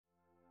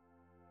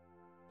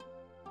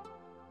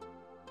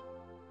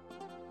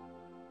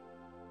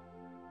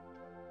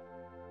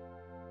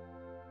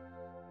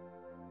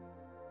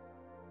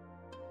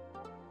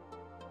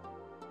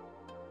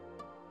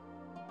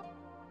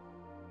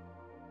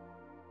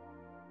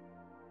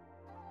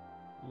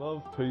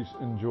Love, peace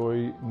and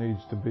joy needs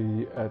to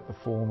be at the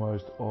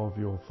foremost of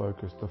your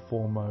focus, the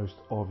foremost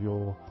of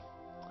your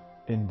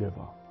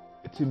endeavour.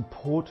 It's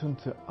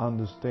important to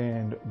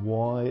understand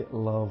why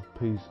love,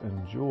 peace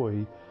and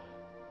joy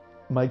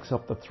makes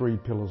up the three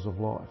pillars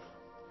of life.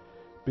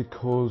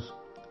 Because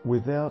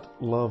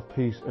without love,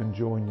 peace and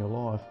joy in your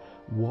life,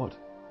 what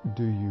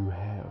do you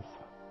have?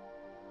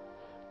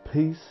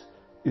 Peace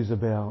is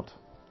about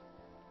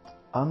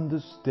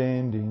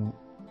understanding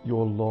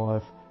your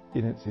life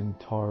in its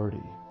entirety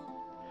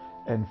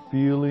and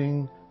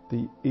feeling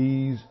the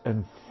ease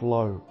and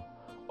flow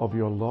of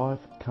your life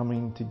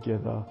coming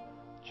together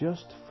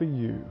just for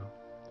you.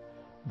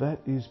 That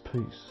is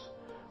peace.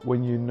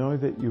 When you know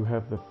that you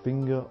have the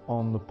finger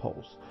on the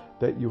pulse,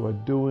 that you are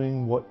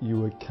doing what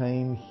you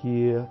came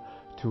here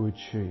to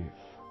achieve.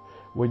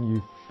 When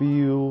you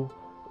feel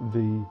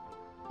the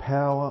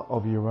power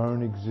of your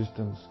own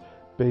existence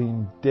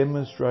being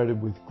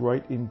demonstrated with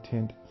great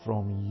intent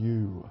from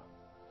you.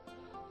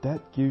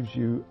 That gives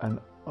you an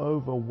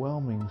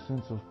overwhelming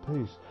sense of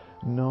peace,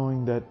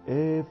 knowing that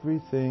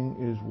everything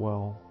is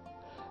well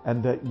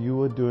and that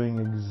you are doing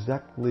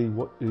exactly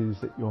what it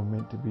is that you're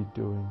meant to be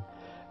doing,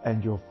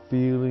 and you're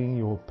feeling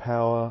your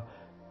power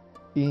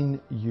in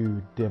you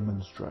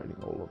demonstrating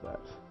all of that.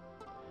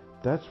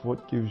 That's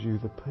what gives you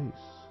the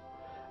peace.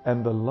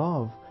 And the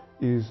love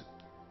is,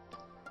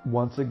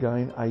 once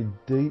again, a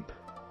deep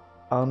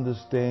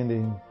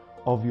understanding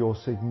of your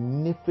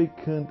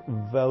significant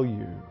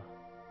value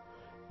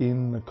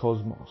in the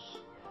cosmos.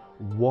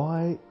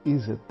 Why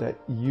is it that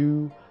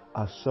you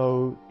are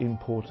so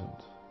important?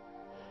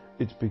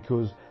 It's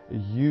because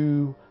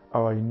you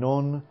are a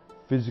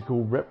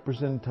non-physical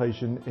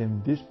representation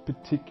in this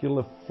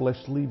particular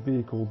fleshly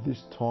vehicle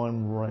this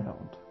time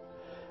round.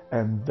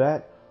 And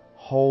that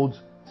holds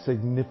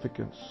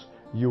significance.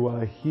 You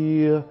are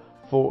here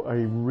for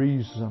a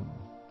reason.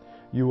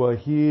 You are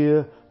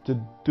here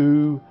to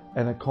do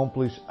and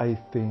accomplish a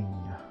thing.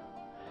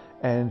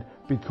 And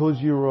because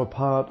you're a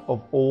part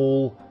of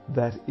all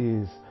that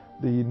is,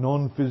 the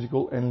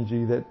non-physical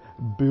energy that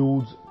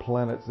builds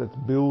planets,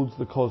 that builds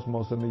the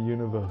cosmos and the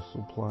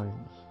universal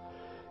planes,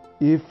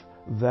 if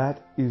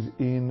that is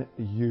in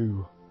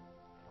you,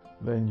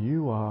 then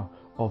you are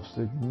of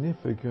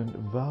significant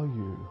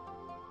value.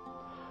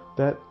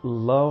 That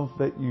love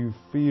that you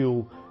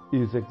feel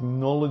is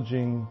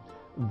acknowledging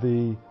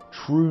the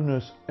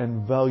trueness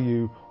and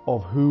value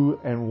of who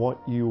and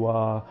what you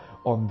are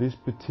on this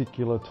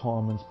particular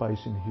time and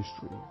space in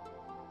history.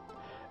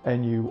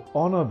 And you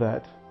honour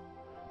that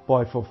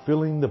by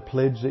fulfilling the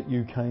pledge that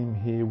you came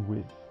here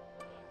with.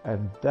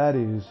 And that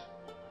is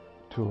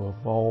to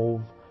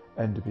evolve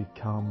and to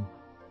become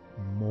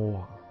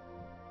more.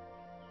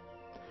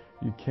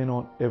 You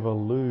cannot ever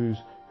lose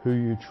who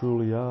you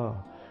truly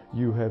are.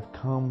 You have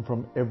come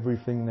from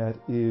everything that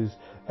is,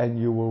 and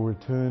you will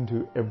return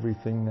to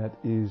everything that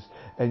is,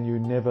 and you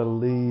never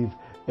leave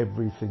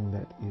everything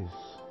that is.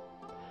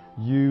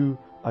 You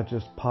are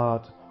just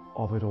part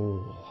of it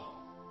all.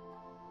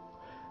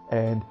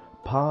 And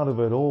part of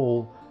it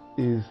all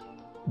is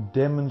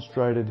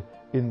demonstrated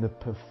in the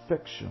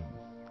perfection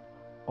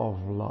of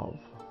love.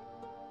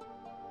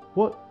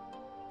 What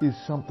is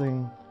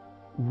something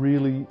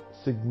really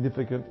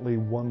significantly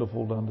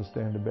wonderful to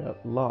understand about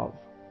love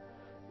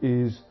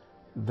is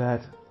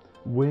that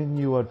when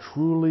you are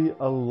truly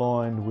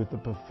aligned with the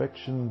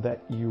perfection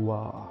that you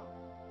are,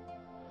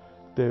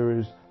 there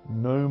is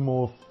no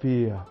more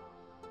fear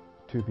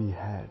to be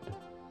had.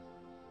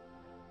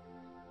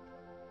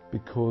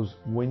 Because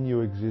when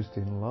you exist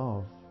in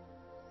love,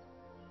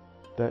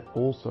 that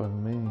also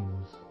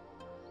means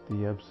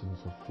the absence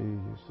of fear,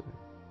 you see.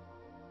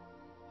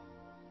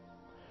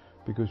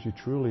 Because you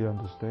truly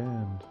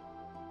understand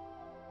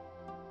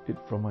it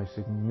from a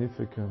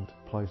significant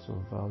place of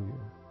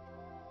value.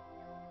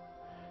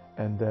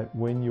 And that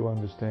when you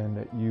understand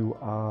that you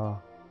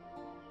are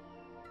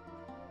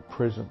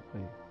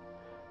presently,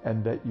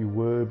 and that you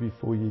were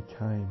before you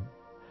came,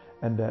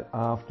 and that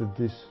after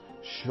this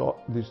shot,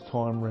 this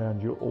time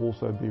round, you'll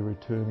also be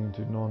returning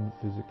to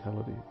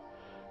non-physicality.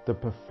 The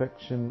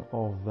perfection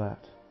of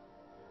that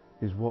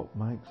is what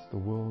makes the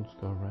worlds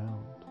go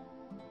round.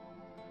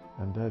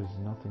 And that is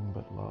nothing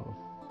but love.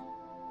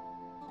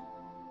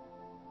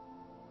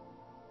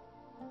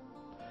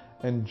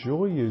 And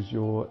joy is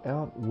your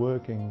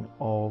outworking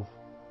of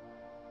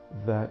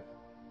that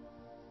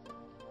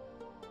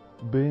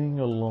being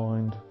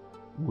aligned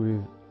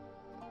with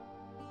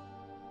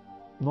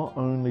not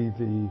only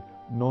the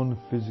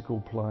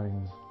non-physical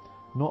planes,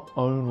 not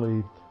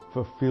only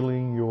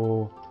fulfilling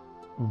your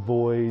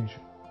voyage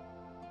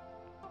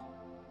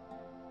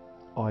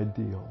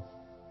ideal,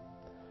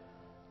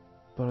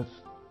 but it's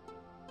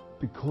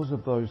because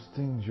of those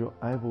things you're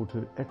able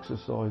to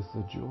exercise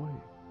the joy.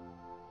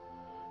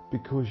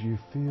 Because you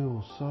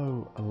feel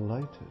so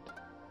elated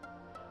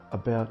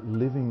about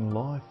living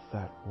life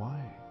that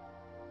way,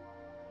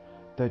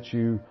 that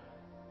you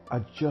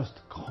are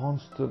just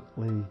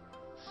constantly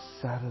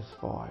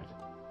satisfied,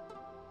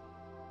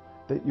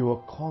 that you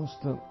are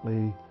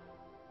constantly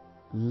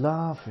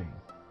laughing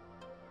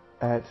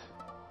at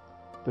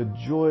the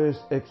joyous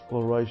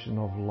exploration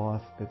of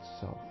life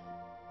itself.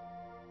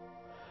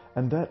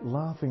 And that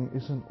laughing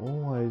isn't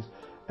always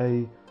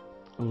a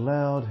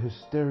loud,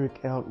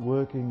 hysteric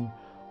outworking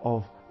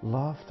of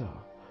laughter.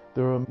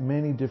 There are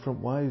many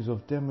different ways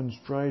of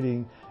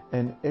demonstrating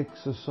and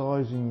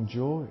exercising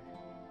joy.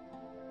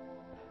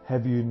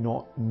 Have you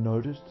not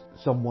noticed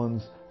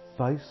someone's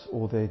face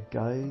or their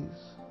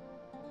gaze,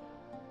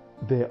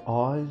 their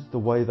eyes, the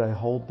way they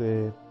hold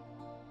their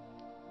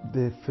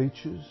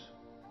features,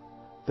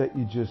 that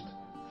you just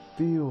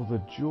feel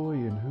the joy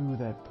in who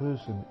that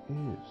person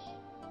is,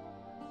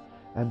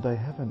 and they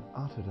haven't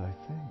uttered a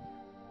thing?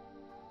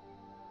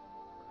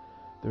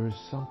 There is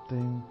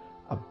something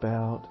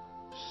about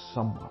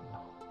someone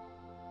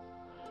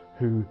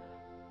who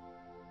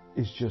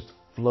is just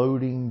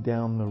floating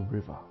down the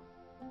river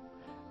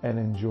and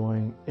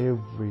enjoying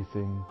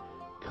everything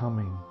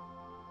coming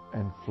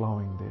and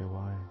flowing their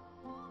way.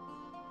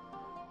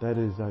 That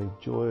is a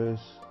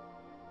joyous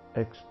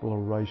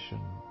exploration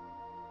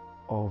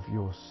of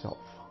yourself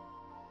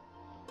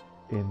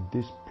in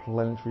this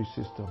planetary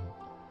system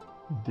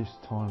this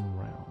time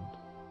round.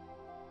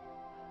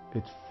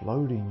 It's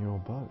floating your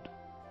boat.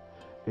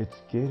 It's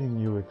getting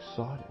you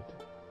excited.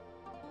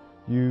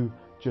 You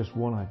just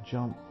want to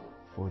jump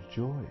for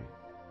joy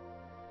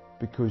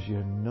because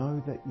you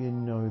know that you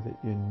know that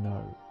you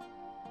know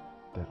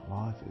that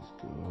life is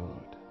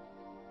good.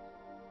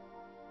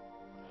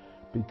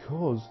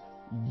 Because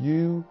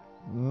you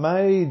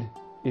made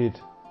it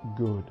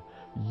good.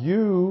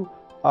 You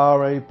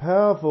are a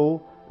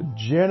powerful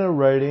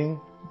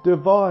generating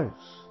device.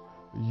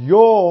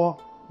 You're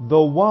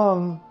the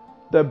one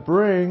that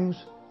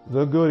brings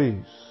the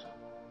goodies.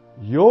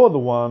 You're the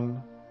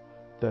one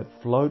that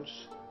floats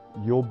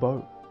your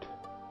boat.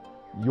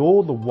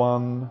 You're the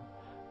one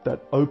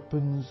that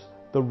opens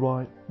the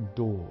right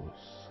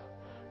doors.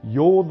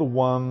 You're the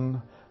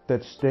one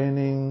that's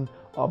standing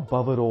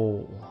above it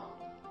all.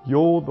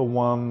 You're the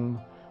one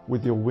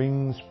with your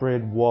wings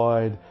spread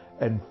wide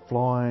and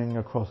flying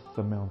across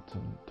the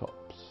mountain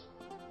tops,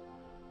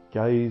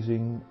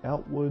 gazing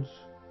outwards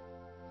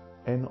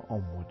and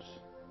onwards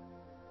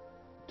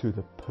to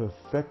the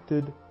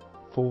perfected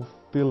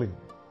fulfilling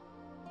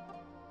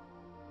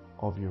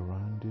of your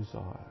own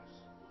desires,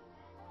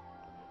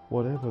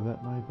 whatever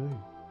that may be.